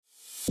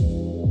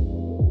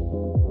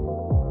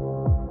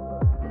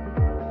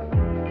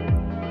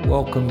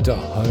Welcome to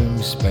Home,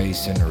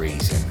 Space and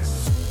Reason,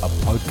 a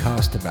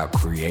podcast about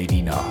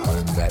creating a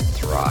home that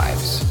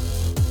thrives.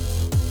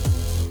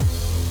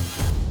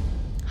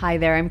 Hi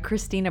there, I'm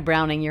Christina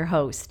Browning, your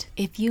host.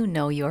 If you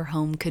know your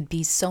home could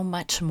be so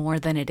much more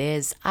than it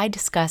is, I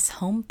discuss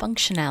home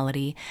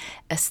functionality,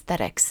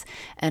 aesthetics,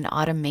 and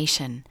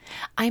automation.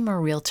 I'm a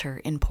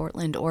realtor in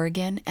Portland,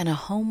 Oregon, and a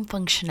home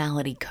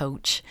functionality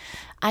coach.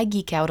 I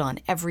geek out on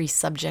every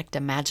subject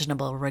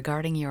imaginable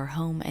regarding your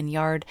home and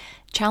yard,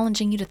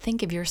 challenging you to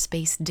think of your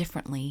space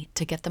differently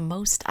to get the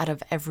most out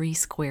of every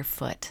square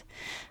foot.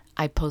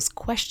 I pose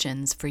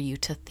questions for you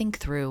to think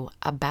through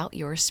about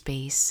your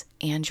space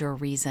and your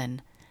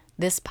reason.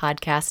 This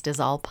podcast is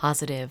all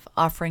positive,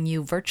 offering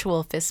you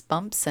virtual fist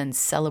bumps and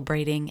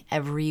celebrating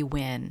every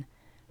win.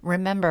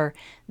 Remember,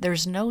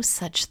 there's no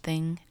such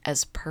thing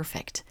as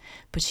perfect,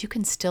 but you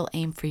can still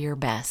aim for your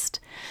best.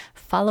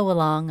 Follow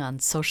along on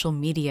social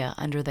media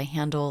under the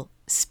handle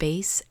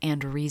Space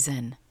and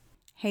Reason.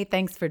 Hey,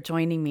 thanks for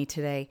joining me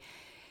today.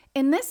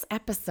 In this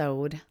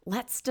episode,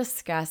 let's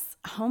discuss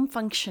home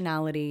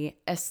functionality,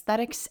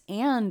 aesthetics,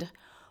 and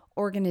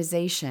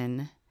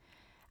organization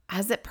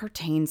as it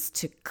pertains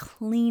to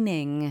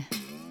cleaning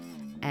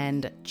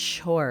and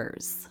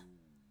chores.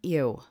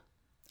 Ew,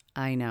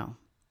 I know.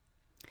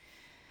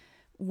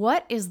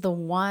 What is the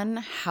one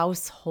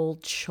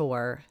household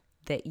chore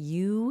that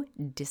you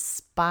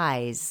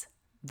despise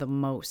the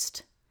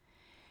most?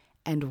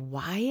 And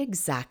why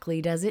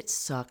exactly does it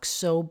suck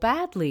so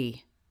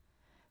badly?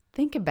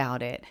 Think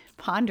about it,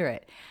 ponder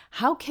it.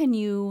 How can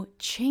you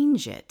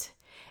change it?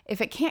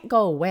 If it can't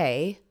go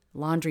away,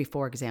 laundry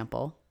for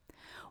example,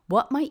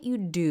 what might you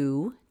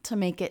do to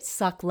make it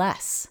suck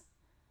less?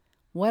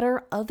 What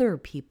are other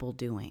people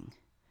doing?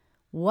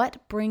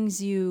 What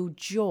brings you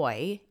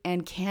joy,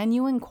 and can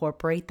you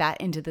incorporate that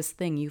into this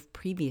thing you've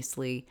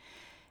previously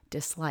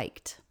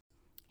disliked?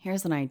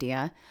 Here's an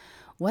idea.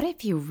 What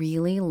if you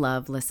really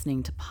love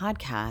listening to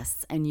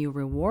podcasts and you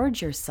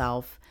reward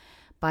yourself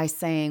by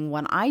saying,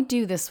 when I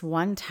do this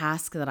one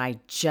task that I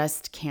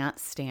just can't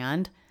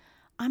stand,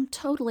 I'm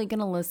totally going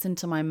to listen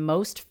to my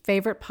most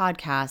favorite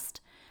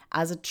podcast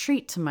as a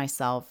treat to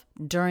myself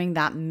during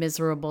that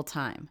miserable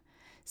time.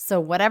 So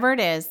whatever it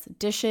is,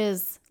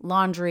 dishes,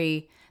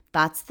 laundry,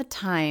 that's the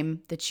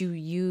time that you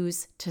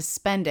use to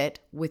spend it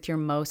with your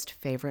most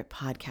favorite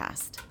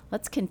podcast.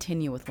 Let's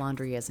continue with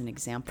laundry as an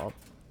example.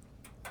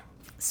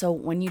 So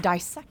when you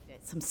dissect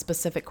it, some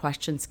specific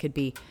questions could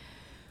be,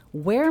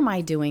 where am I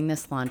doing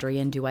this laundry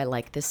and do I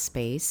like this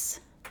space?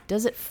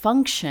 Does it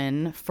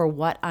function for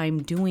what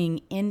I'm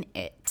doing in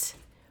it?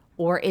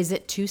 Or is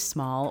it too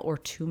small or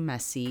too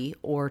messy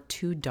or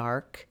too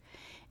dark?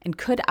 And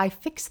could I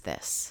fix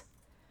this?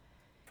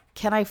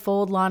 Can I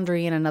fold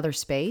laundry in another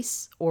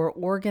space or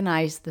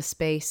organize the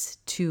space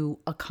to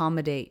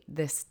accommodate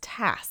this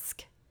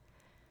task?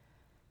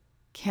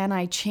 Can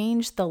I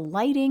change the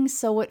lighting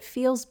so it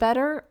feels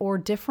better or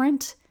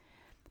different?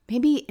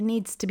 Maybe it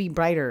needs to be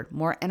brighter,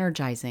 more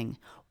energizing,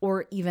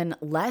 or even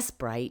less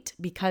bright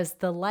because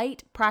the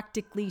light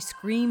practically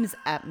screams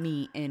at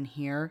me in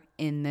here,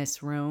 in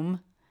this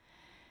room.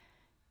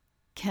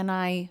 Can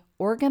I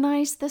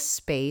organize the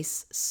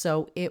space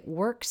so it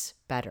works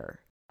better?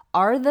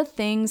 Are the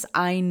things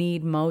I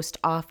need most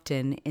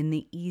often in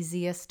the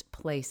easiest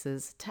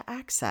places to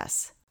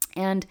access?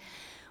 And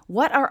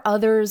what are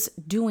others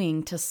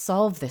doing to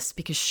solve this?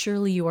 Because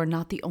surely you are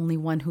not the only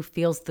one who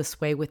feels this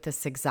way with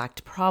this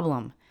exact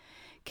problem.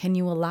 Can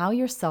you allow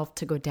yourself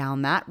to go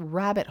down that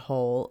rabbit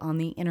hole on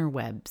the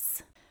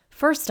interwebs?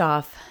 First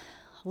off,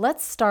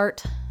 let's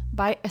start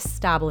by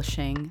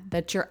establishing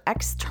that your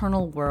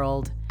external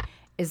world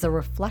is a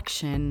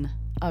reflection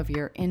of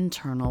your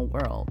internal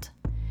world.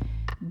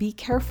 Be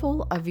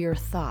careful of your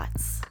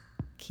thoughts.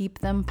 Keep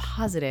them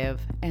positive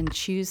and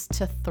choose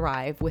to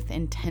thrive with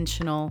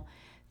intentional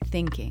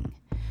thinking.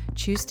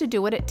 Choose to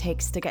do what it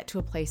takes to get to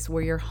a place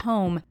where your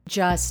home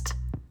just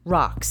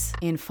rocks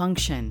in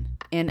function,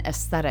 in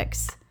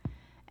aesthetics,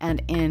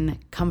 and in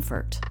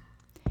comfort.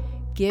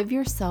 Give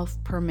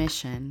yourself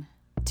permission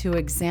to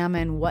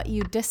examine what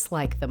you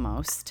dislike the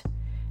most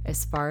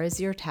as far as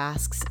your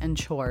tasks and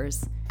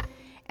chores,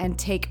 and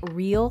take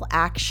real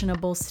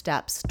actionable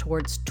steps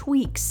towards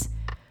tweaks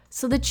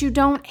so that you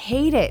don't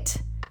hate it.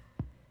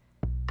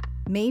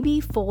 Maybe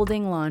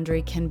folding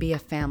laundry can be a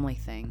family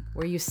thing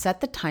where you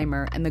set the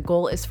timer and the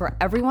goal is for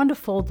everyone to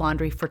fold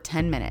laundry for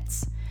 10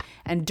 minutes.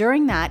 And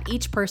during that,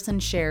 each person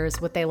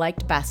shares what they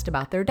liked best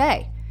about their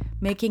day,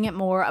 making it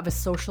more of a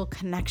social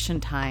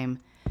connection time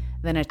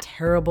than a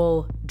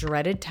terrible,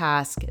 dreaded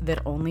task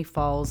that only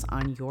falls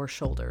on your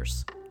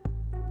shoulders.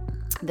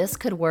 This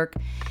could work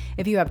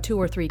if you have 2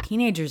 or 3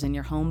 teenagers in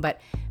your home, but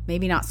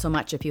maybe not so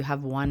much if you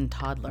have one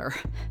toddler.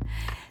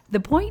 The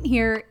point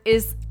here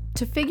is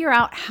to figure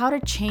out how to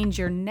change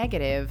your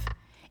negative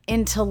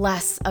into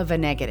less of a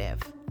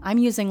negative. I'm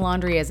using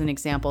laundry as an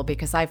example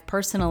because I've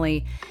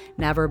personally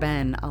never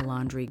been a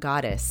laundry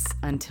goddess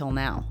until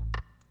now.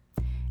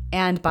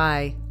 And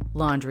by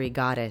laundry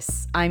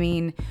goddess, I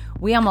mean,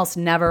 we almost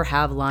never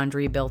have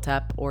laundry built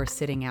up or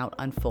sitting out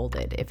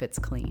unfolded if it's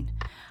clean.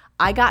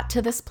 I got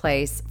to this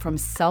place from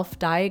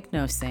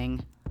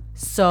self-diagnosing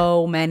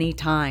so many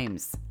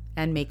times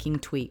and making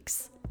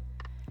tweaks.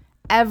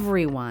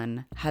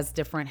 Everyone has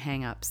different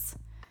hangups.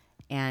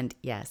 And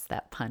yes,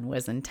 that pun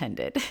was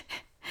intended.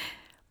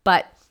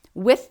 But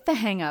with the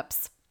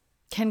hangups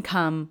can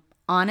come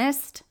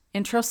honest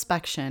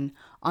introspection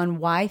on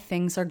why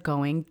things are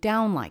going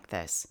down like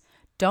this.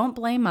 Don't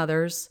blame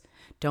others.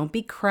 Don't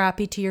be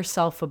crappy to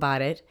yourself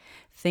about it.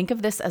 Think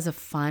of this as a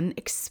fun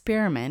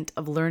experiment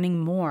of learning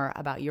more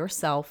about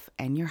yourself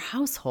and your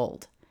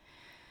household.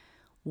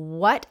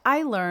 What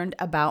I learned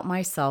about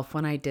myself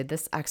when I did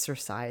this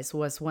exercise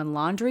was when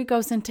laundry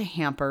goes into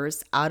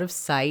hampers, out of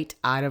sight,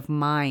 out of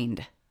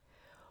mind.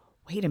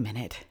 Wait a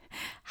minute.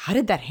 How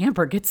did that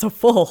hamper get so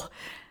full?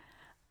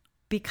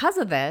 Because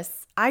of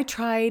this, I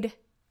tried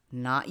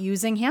not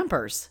using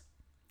hampers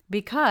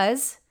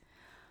because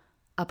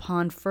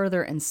upon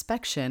further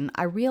inspection,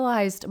 I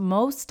realized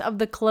most of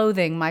the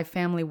clothing my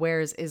family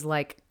wears is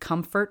like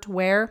comfort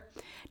wear,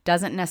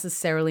 doesn't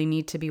necessarily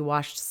need to be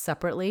washed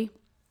separately.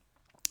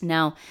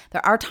 Now,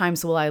 there are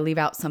times when I leave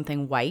out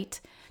something white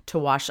to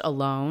wash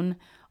alone,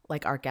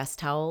 like our guest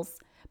towels,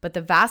 but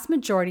the vast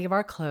majority of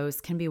our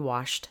clothes can be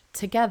washed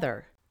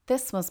together.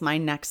 This was my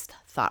next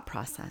thought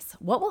process.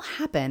 What will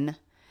happen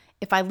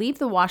if I leave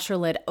the washer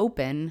lid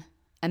open,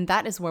 and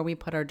that is where we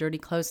put our dirty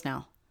clothes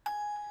now?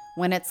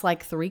 When it's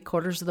like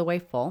 3/4 of the way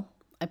full,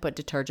 I put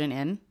detergent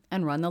in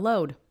and run the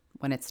load.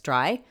 When it's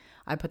dry,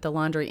 I put the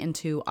laundry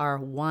into our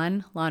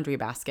one laundry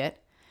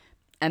basket,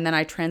 and then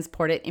I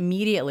transport it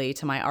immediately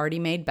to my already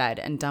made bed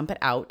and dump it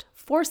out,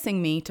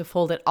 forcing me to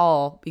fold it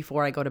all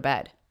before I go to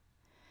bed.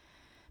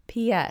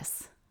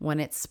 P.S. When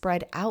it's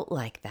spread out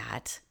like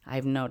that,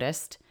 I've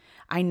noticed,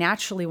 I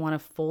naturally want to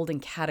fold and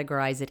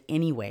categorize it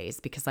anyways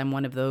because I'm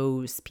one of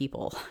those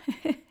people.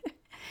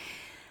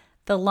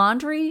 The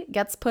laundry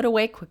gets put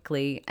away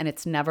quickly and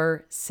it's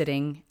never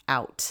sitting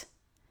out.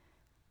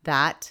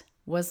 That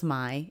was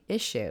my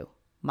issue,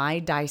 my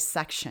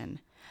dissection,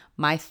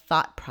 my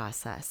thought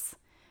process,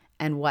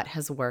 and what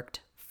has worked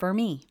for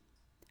me.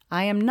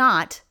 I am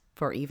not,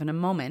 for even a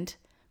moment,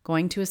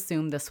 going to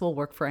assume this will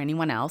work for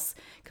anyone else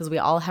because we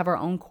all have our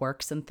own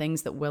quirks and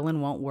things that will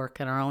and won't work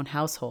in our own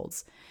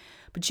households.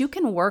 But you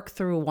can work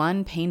through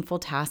one painful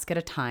task at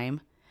a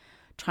time,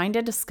 trying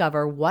to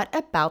discover what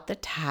about the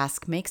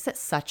task makes it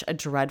such a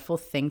dreadful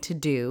thing to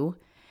do,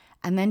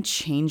 and then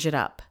change it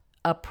up.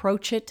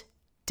 Approach it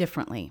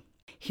differently.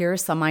 Here are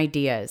some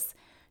ideas.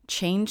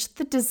 Change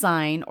the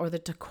design or the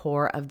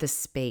decor of the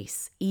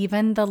space.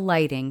 Even the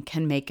lighting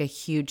can make a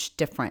huge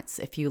difference.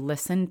 If you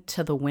listen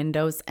to the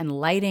windows and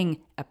lighting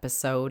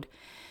episode,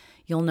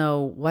 you'll know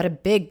what a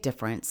big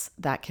difference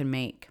that can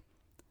make.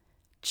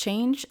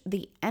 Change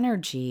the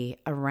energy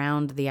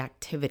around the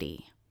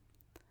activity.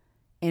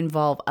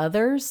 Involve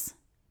others,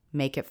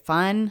 make it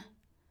fun.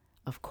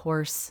 Of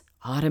course,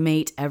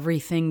 automate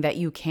everything that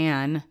you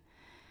can.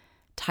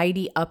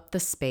 Tidy up the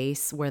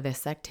space where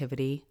this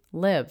activity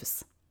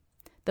lives.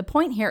 The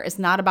point here is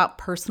not about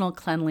personal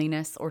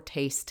cleanliness or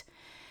taste.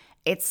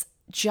 It's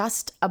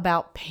just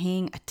about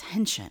paying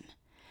attention.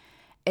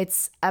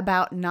 It's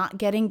about not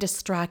getting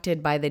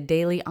distracted by the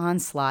daily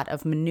onslaught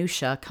of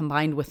minutia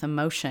combined with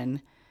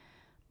emotion,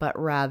 but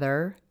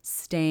rather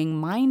staying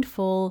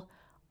mindful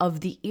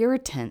of the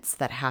irritants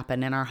that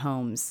happen in our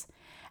homes,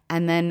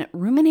 and then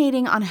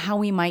ruminating on how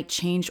we might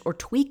change or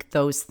tweak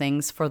those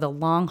things for the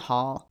long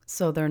haul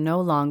so they're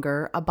no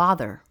longer a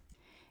bother.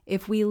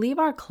 If we leave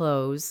our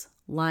clothes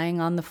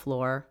lying on the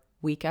floor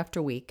week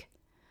after week,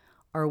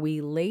 are we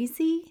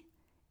lazy?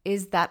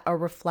 Is that a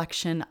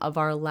reflection of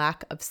our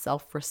lack of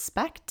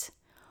self-respect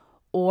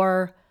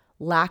or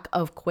lack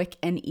of quick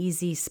and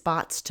easy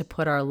spots to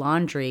put our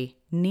laundry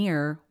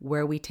near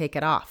where we take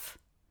it off?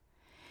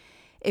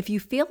 If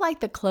you feel like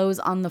the clothes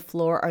on the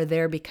floor are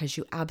there because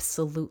you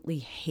absolutely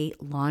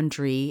hate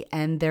laundry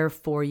and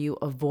therefore you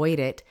avoid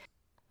it,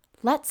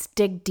 let's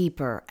dig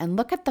deeper and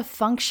look at the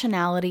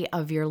functionality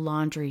of your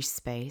laundry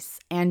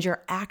space and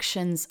your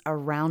actions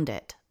around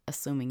it,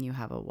 assuming you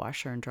have a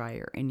washer and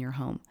dryer in your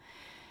home,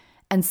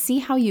 and see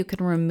how you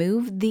can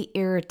remove the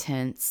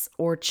irritants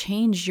or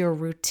change your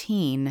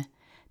routine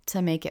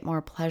to make it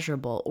more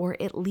pleasurable or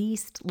at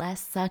least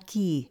less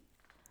sucky.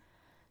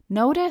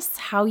 Notice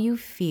how you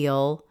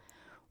feel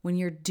when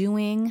you're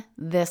doing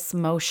this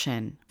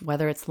motion,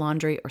 whether it's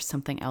laundry or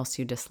something else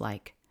you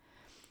dislike.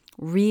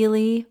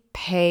 Really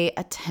pay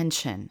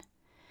attention.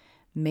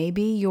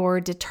 Maybe your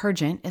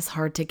detergent is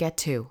hard to get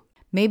to.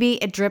 Maybe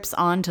it drips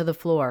onto the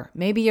floor.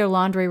 Maybe your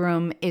laundry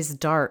room is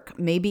dark.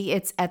 Maybe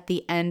it's at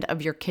the end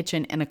of your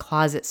kitchen in a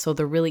closet, so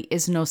there really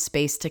is no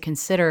space to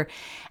consider.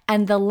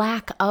 And the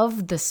lack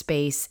of the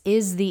space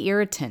is the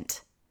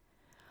irritant.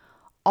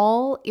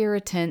 All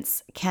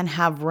irritants can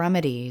have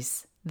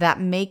remedies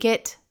that make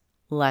it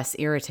less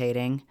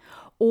irritating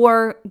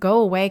or go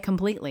away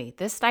completely.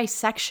 This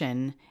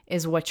dissection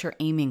is what you're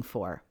aiming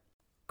for.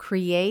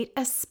 Create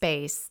a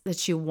space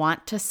that you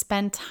want to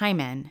spend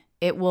time in.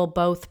 It will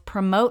both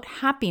promote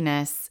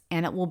happiness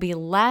and it will be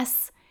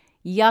less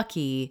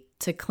yucky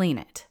to clean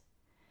it.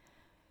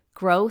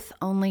 Growth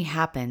only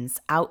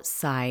happens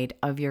outside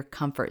of your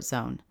comfort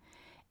zone.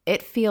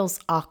 It feels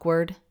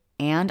awkward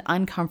and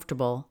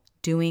uncomfortable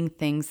doing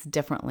things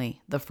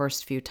differently the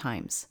first few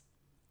times.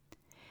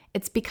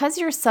 It's because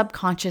your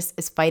subconscious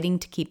is fighting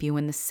to keep you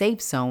in the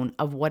safe zone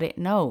of what it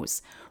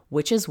knows,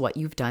 which is what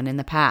you've done in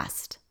the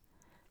past.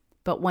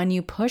 But when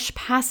you push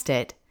past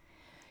it,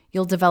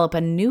 you'll develop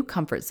a new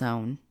comfort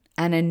zone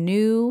and a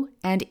new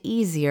and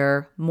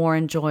easier, more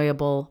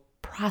enjoyable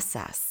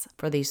process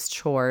for these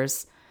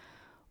chores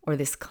or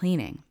this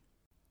cleaning.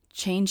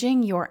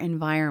 Changing your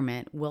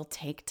environment will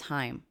take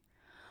time.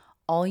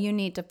 All you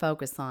need to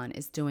focus on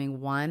is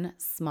doing one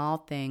small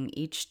thing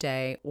each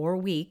day or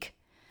week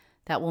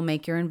that will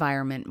make your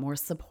environment more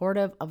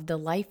supportive of the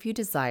life you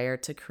desire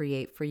to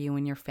create for you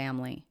and your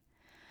family.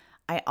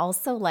 I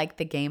also like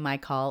the game I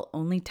call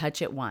Only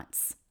Touch It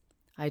Once.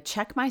 I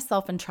check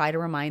myself and try to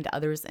remind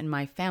others in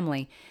my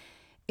family,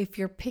 if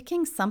you're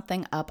picking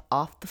something up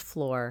off the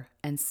floor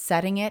and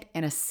setting it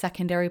in a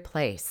secondary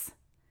place,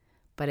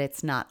 but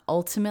it's not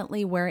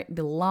ultimately where it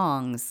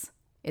belongs,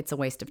 it's a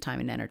waste of time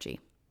and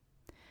energy.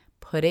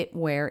 Put it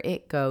where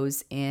it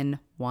goes in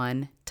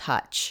one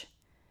touch.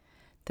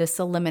 This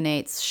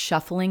eliminates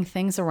shuffling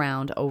things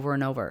around over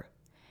and over.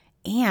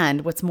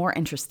 And what's more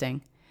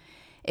interesting,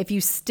 if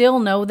you still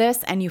know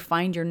this and you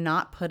find you're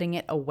not putting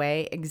it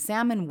away,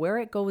 examine where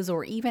it goes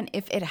or even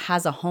if it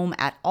has a home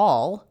at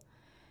all,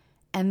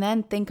 and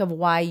then think of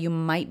why you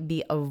might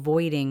be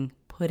avoiding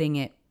putting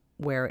it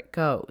where it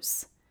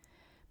goes.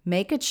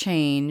 Make a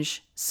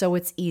change so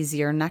it's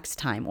easier next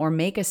time, or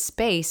make a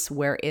space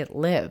where it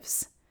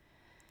lives.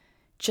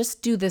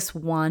 Just do this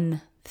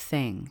one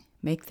thing.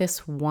 Make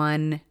this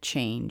one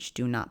change.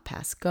 Do not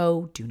pass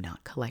go. Do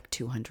not collect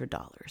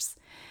 $200.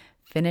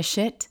 Finish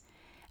it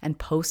and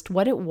post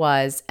what it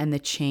was and the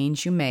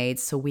change you made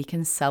so we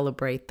can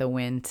celebrate the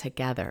win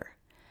together.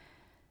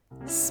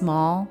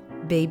 Small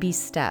baby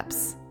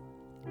steps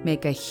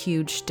make a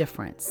huge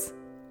difference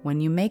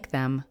when you make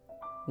them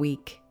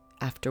week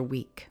after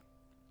week.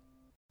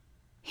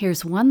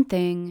 Here's one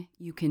thing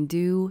you can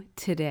do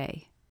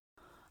today.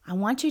 I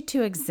want you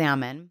to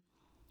examine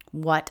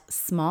what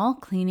small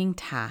cleaning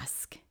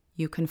task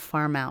you can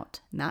farm out.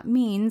 And that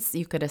means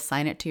you could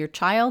assign it to your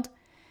child,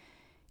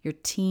 your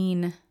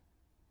teen,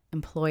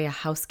 employ a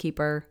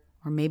housekeeper,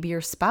 or maybe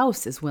your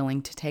spouse is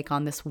willing to take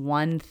on this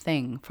one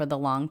thing for the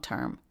long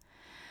term.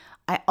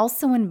 I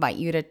also invite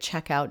you to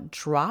check out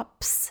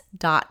drops.com,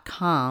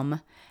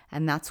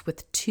 and that's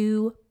with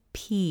 2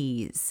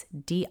 P's,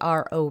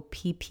 DROPPS.com.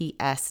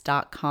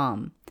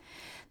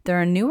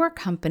 They're a newer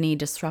company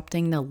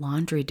disrupting the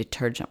laundry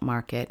detergent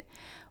market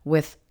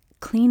with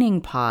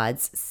cleaning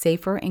pods,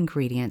 safer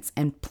ingredients,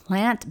 and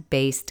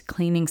plant-based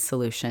cleaning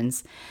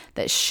solutions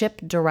that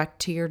ship direct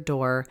to your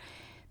door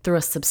through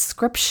a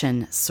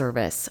subscription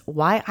service.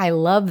 Why I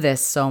love this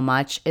so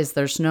much is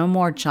there's no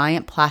more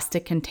giant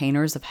plastic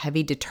containers of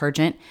heavy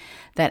detergent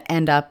that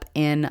end up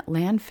in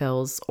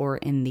landfills or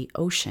in the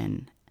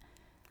ocean.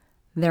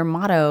 Their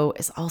motto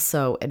is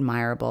also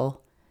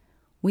admirable.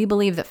 We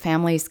believe that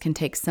families can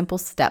take simple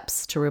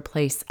steps to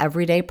replace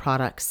everyday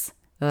products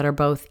that are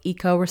both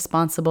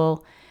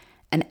eco-responsible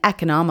and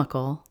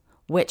economical,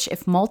 which,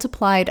 if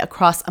multiplied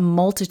across a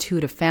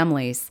multitude of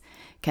families,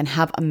 can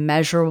have a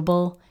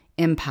measurable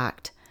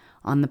impact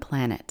on the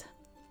planet.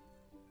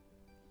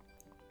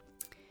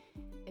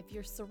 If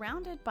you're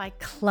surrounded by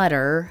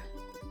clutter,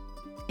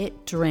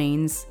 it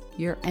drains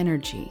your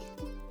energy.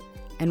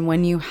 And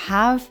when you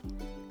have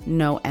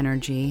no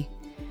energy,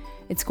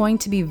 it's going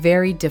to be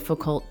very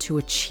difficult to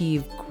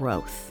achieve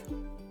growth,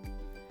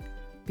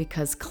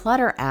 because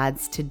clutter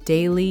adds to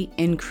daily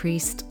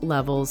increased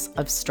levels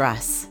of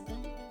stress,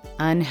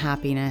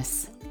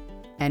 unhappiness,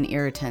 and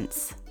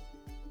irritants.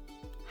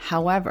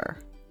 However,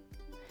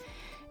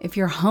 if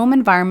your home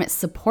environment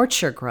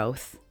supports your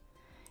growth,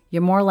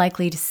 you're more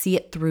likely to see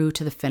it through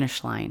to the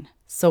finish line.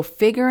 So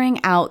figuring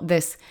out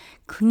this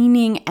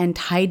cleaning and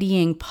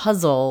tidying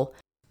puzzle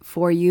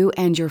for you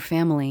and your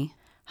family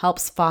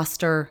helps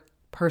foster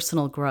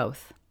personal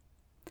growth.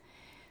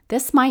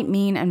 This might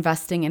mean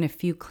investing in a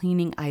few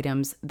cleaning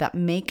items that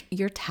make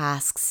your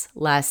tasks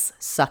less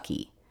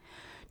sucky.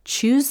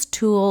 Choose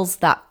tools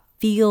that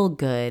feel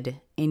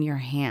good in your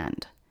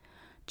hand.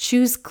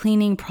 Choose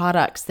cleaning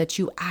products that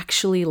you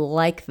actually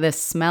like the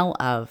smell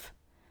of.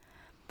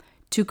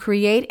 To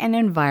create an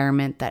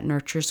environment that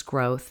nurtures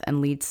growth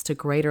and leads to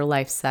greater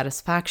life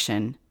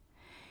satisfaction,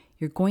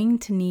 you're going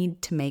to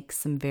need to make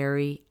some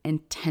very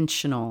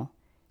intentional,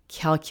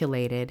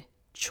 calculated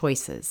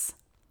choices.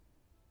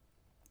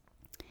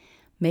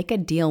 Make a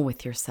deal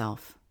with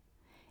yourself.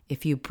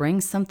 If you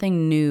bring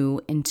something new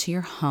into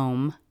your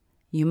home,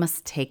 you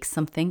must take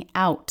something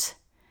out.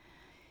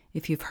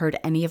 If you've heard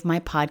any of my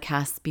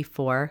podcasts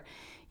before,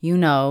 you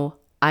know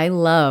I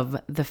love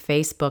the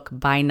Facebook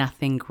Buy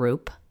Nothing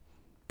group.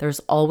 There's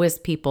always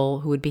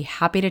people who would be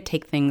happy to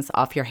take things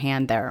off your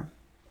hand there.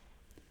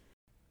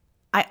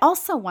 I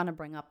also want to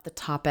bring up the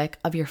topic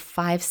of your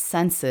 5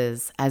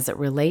 senses as it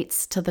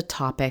relates to the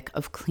topic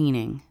of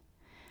cleaning.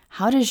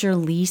 How does your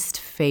least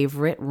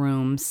favorite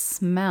room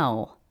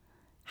smell?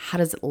 How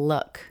does it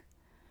look?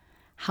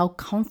 How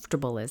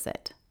comfortable is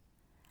it?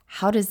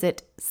 How does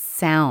it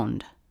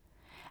sound?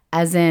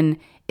 As in,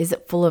 is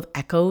it full of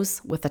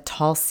echoes with a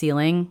tall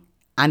ceiling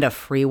and a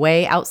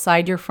freeway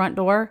outside your front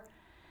door?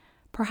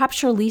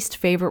 Perhaps your least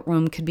favorite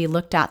room could be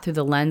looked at through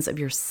the lens of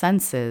your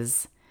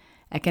senses.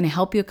 It can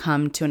help you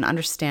come to an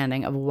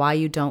understanding of why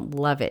you don't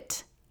love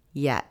it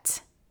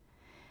yet.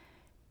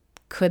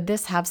 Could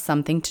this have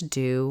something to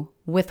do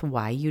with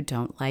why you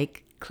don't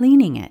like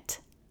cleaning it?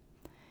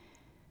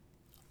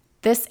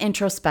 This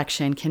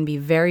introspection can be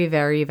very,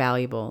 very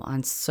valuable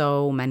on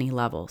so many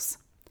levels.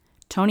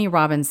 Tony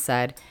Robbins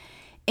said,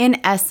 in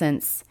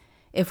essence,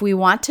 if we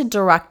want to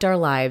direct our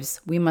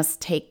lives, we must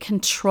take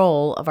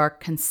control of our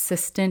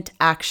consistent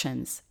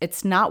actions.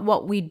 It's not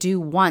what we do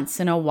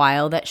once in a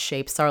while that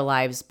shapes our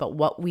lives, but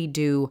what we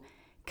do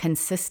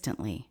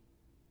consistently.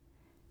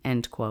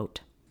 End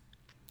quote.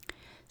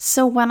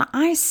 So when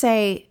I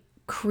say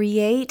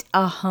create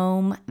a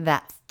home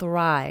that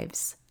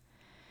thrives,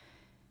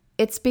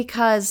 it's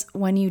because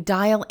when you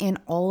dial in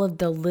all of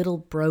the little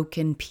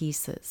broken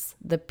pieces,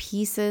 the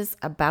pieces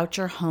about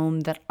your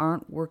home that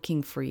aren't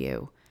working for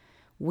you,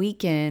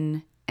 week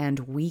in and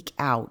week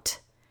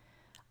out,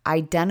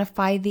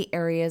 identify the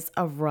areas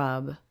of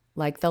rub,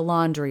 like the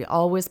laundry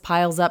always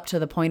piles up to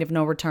the point of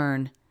no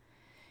return.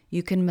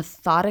 You can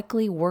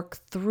methodically work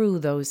through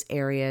those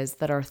areas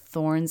that are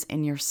thorns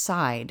in your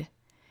side,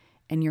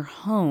 and your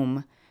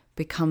home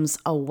becomes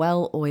a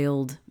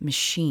well-oiled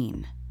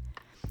machine.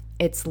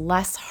 It's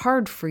less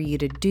hard for you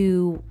to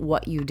do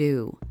what you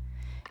do.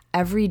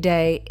 Every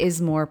day is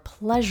more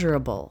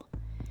pleasurable.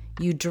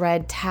 You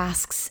dread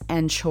tasks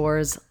and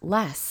chores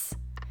less.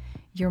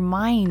 Your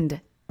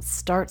mind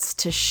starts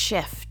to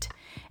shift.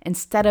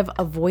 Instead of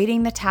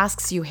avoiding the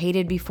tasks you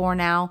hated before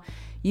now,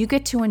 you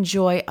get to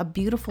enjoy a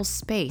beautiful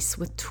space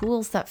with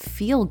tools that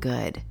feel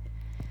good.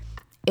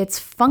 It's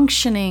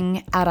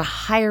functioning at a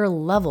higher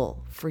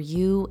level for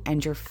you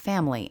and your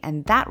family,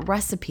 and that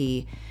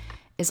recipe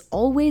is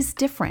always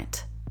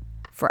different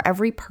for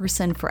every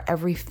person, for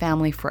every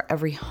family, for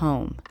every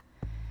home.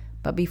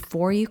 But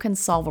before you can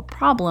solve a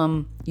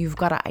problem, you've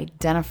got to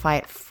identify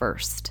it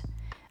first.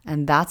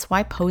 And that's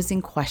why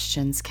posing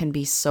questions can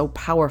be so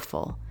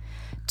powerful.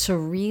 To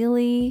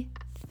really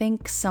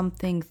think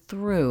something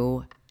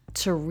through,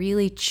 to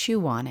really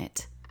chew on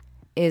it,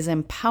 is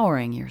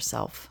empowering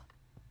yourself.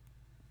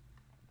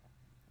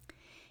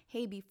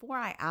 Hey, before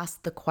I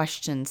ask the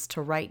questions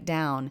to write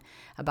down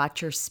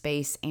about your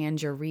space and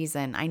your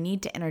reason, I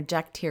need to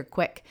interject here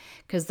quick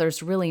because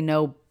there's really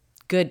no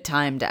good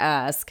time to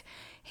ask.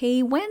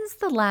 Hey, when's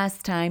the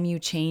last time you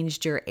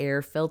changed your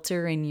air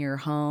filter in your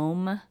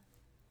home?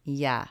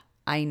 Yeah,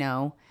 I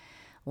know.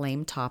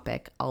 Lame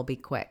topic. I'll be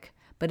quick.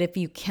 But if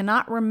you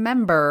cannot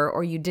remember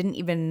or you didn't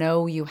even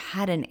know you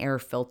had an air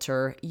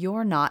filter,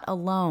 you're not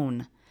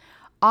alone.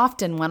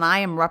 Often when I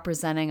am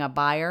representing a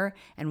buyer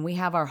and we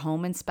have our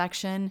home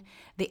inspection,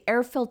 the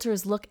air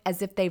filters look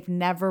as if they've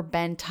never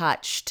been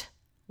touched,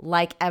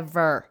 like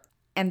ever.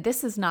 And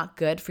this is not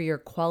good for your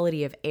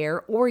quality of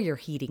air or your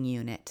heating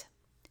unit.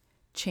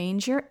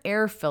 Change your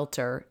air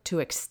filter to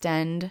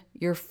extend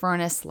your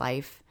furnace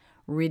life,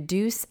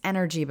 reduce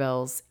energy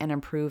bills, and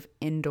improve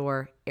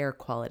indoor air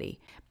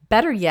quality.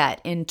 Better yet,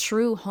 in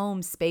true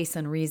home space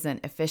and reason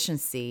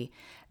efficiency,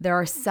 there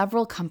are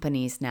several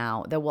companies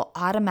now that will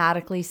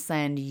automatically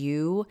send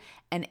you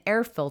an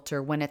air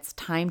filter when it's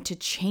time to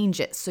change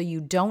it so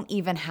you don't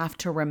even have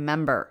to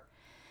remember.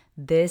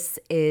 This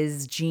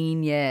is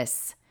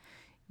genius.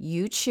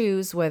 You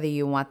choose whether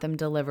you want them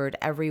delivered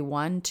every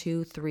 1,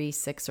 2, 3,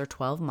 6, or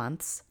 12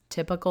 months.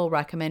 Typical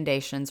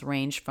recommendations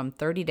range from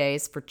 30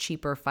 days for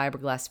cheaper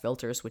fiberglass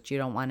filters, which you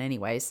don't want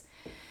anyways.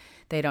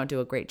 They don't do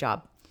a great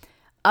job.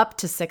 Up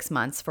to 6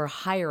 months for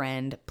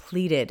higher-end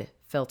pleated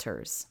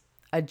filters.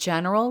 A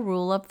general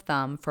rule of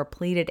thumb for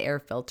pleated air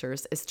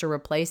filters is to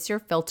replace your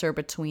filter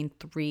between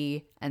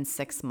 3 and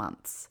 6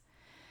 months.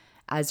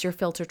 As your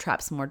filter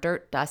traps more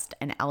dirt, dust,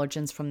 and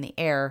allergens from the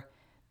air,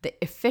 the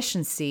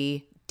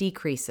efficiency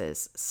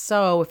decreases.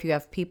 So if you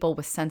have people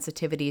with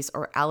sensitivities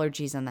or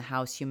allergies in the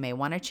house, you may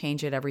want to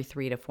change it every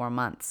 3 to 4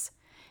 months.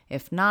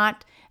 If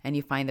not, and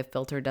you find the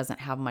filter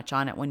doesn't have much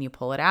on it when you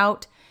pull it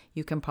out,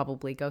 you can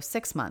probably go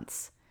 6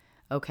 months.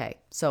 Okay,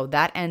 so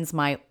that ends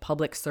my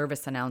public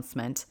service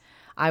announcement.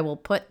 I will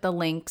put the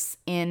links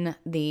in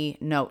the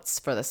notes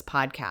for this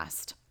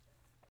podcast.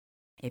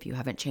 If you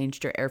haven't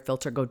changed your air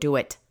filter, go do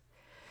it.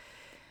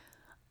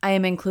 I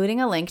am including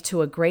a link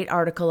to a great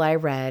article I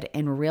read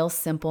in Real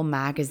Simple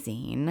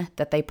magazine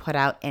that they put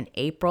out in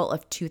April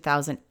of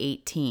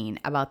 2018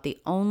 about the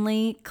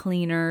only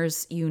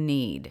cleaners you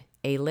need,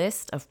 a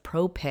list of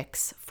pro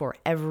picks for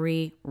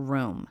every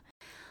room.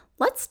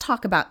 Let's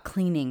talk about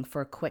cleaning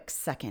for a quick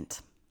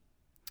second.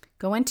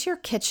 Go into your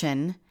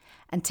kitchen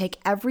and take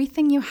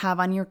everything you have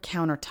on your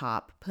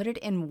countertop, put it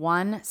in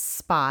one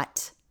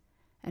spot,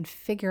 and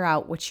figure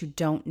out what you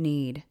don't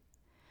need.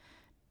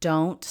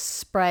 Don't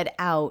spread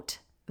out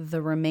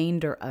the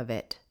remainder of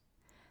it.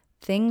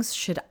 Things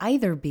should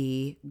either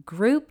be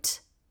grouped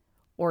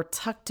or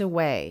tucked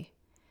away.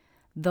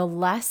 The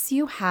less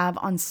you have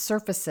on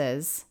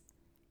surfaces,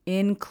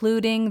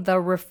 including the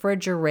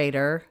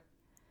refrigerator,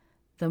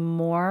 the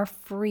more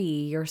free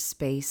your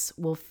space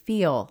will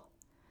feel.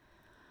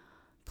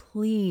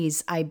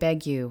 Please, I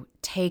beg you,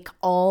 take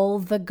all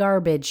the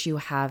garbage you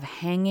have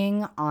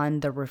hanging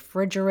on the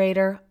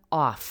refrigerator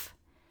off.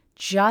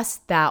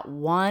 Just that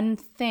one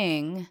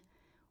thing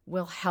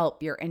will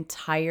help your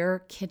entire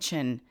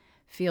kitchen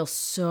feel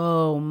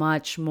so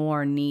much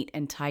more neat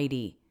and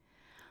tidy.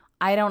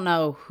 I don't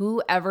know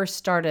who ever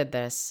started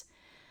this,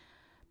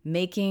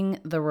 making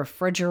the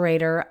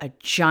refrigerator a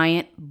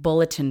giant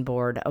bulletin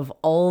board of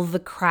all the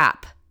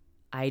crap.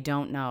 I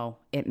don't know.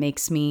 It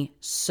makes me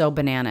so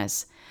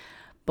bananas.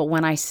 But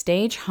when I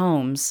stage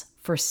homes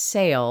for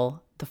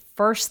sale, the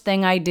first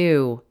thing I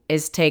do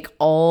is take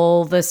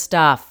all the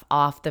stuff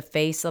off the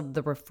face of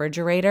the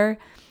refrigerator.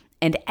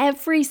 And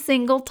every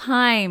single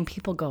time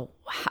people go,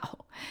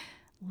 wow,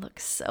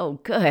 looks so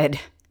good.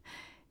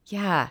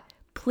 Yeah,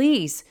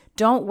 please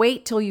don't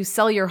wait till you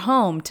sell your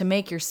home to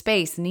make your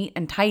space neat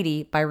and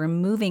tidy by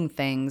removing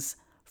things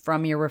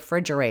from your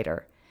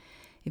refrigerator.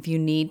 If you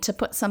need to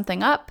put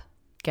something up,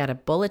 get a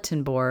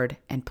bulletin board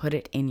and put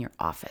it in your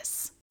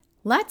office.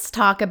 Let's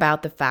talk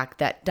about the fact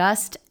that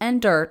dust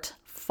and dirt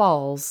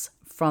falls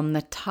from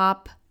the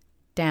top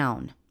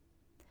down.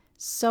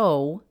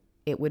 So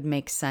it would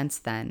make sense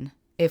then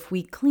if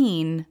we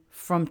clean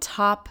from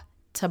top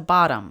to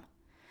bottom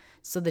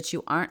so that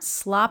you aren't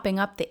slopping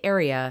up the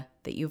area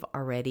that you've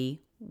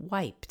already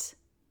wiped.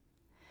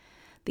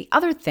 The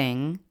other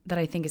thing that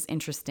I think is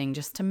interesting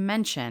just to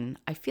mention,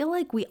 I feel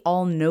like we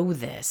all know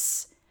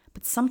this,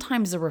 but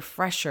sometimes a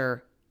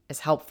refresher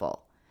is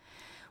helpful.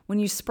 When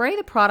you spray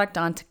the product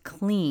on to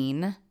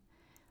clean,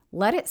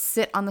 let it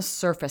sit on the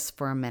surface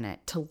for a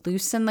minute to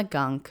loosen the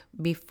gunk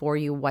before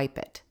you wipe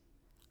it.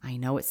 I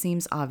know it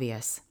seems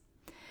obvious.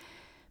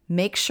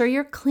 Make sure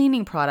your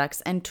cleaning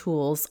products and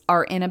tools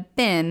are in a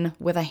bin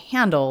with a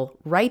handle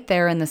right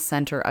there in the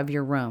center of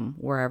your room,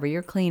 wherever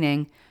you're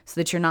cleaning, so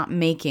that you're not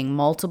making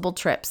multiple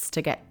trips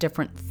to get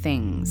different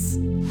things.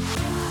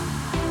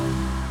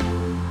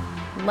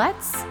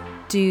 Let's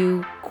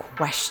do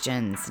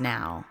questions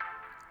now.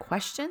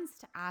 Questions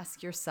to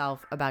ask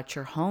yourself about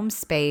your home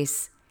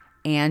space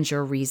and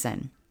your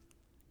reason.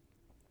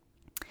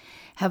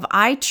 Have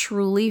I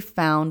truly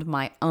found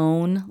my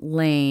own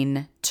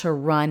lane to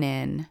run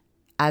in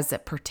as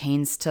it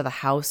pertains to the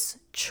house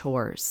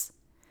chores?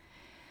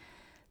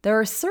 There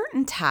are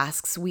certain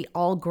tasks we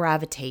all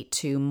gravitate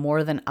to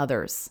more than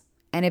others.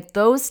 And if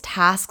those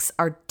tasks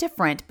are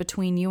different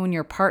between you and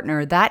your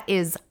partner, that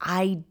is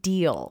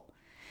ideal.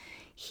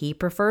 He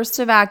prefers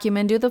to vacuum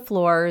and do the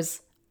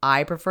floors.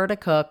 I prefer to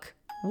cook.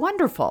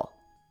 Wonderful.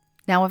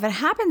 Now, if it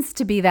happens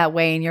to be that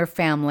way in your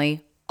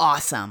family,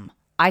 awesome.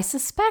 I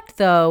suspect,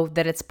 though,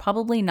 that it's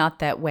probably not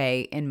that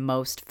way in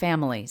most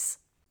families.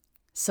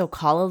 So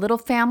call a little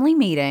family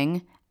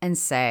meeting and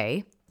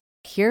say,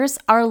 here's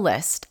our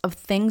list of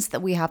things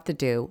that we have to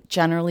do,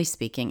 generally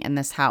speaking, in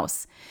this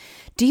house.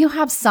 Do you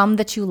have some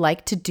that you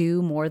like to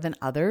do more than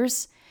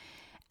others?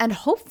 And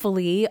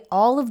hopefully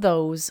all of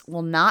those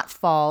will not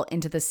fall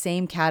into the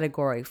same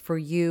category for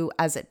you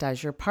as it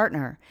does your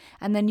partner.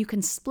 And then you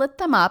can split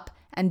them up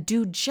and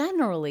do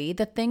generally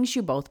the things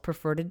you both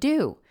prefer to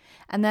do.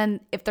 And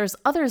then if there's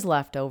others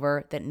left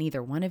over that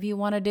neither one of you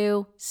want to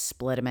do,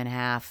 split them in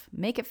half.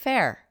 Make it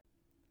fair.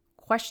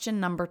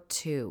 Question number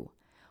 2.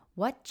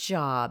 What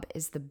job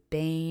is the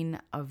bane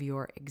of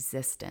your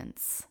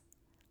existence?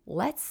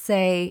 Let's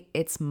say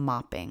it's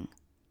mopping.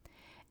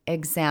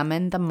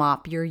 Examine the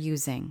mop you're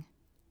using.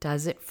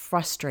 Does it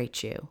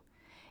frustrate you?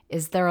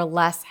 Is there a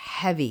less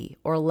heavy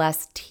or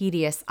less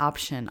tedious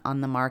option on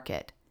the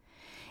market?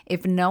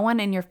 If no one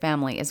in your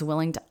family is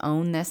willing to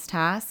own this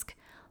task,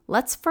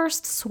 let's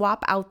first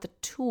swap out the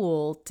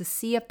tool to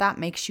see if that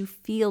makes you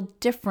feel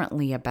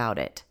differently about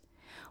it.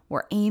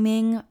 We're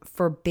aiming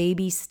for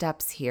baby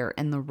steps here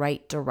in the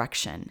right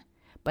direction,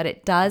 but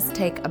it does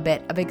take a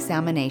bit of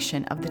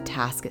examination of the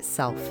task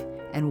itself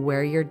and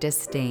where your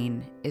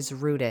disdain is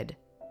rooted.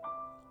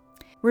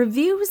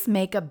 Reviews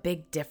make a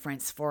big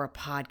difference for a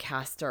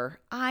podcaster.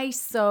 I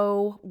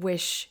so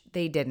wish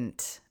they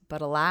didn't,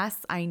 but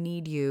alas, I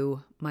need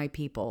you, my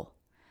people.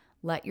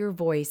 Let your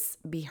voice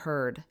be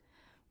heard.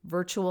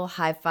 Virtual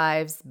high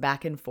fives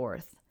back and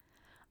forth.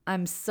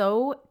 I'm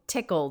so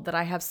tickled that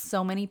I have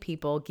so many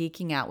people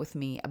geeking out with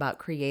me about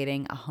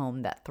creating a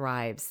home that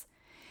thrives.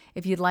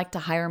 If you'd like to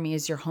hire me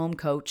as your home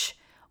coach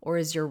or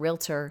as your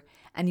realtor,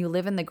 and you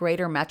live in the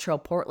greater metro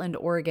Portland,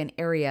 Oregon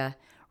area,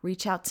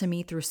 reach out to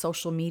me through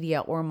social media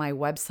or my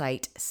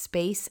website,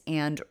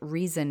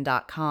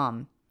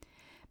 spaceandreason.com.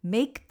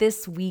 Make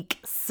this week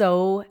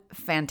so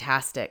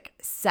fantastic.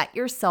 Set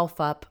yourself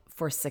up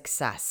for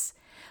success.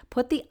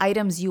 Put the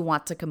items you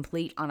want to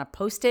complete on a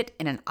Post-it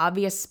in an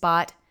obvious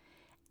spot,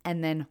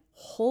 and then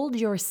hold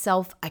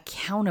yourself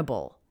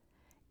accountable.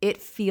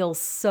 It feels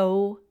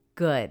so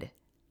good.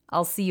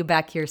 I'll see you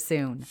back here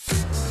soon.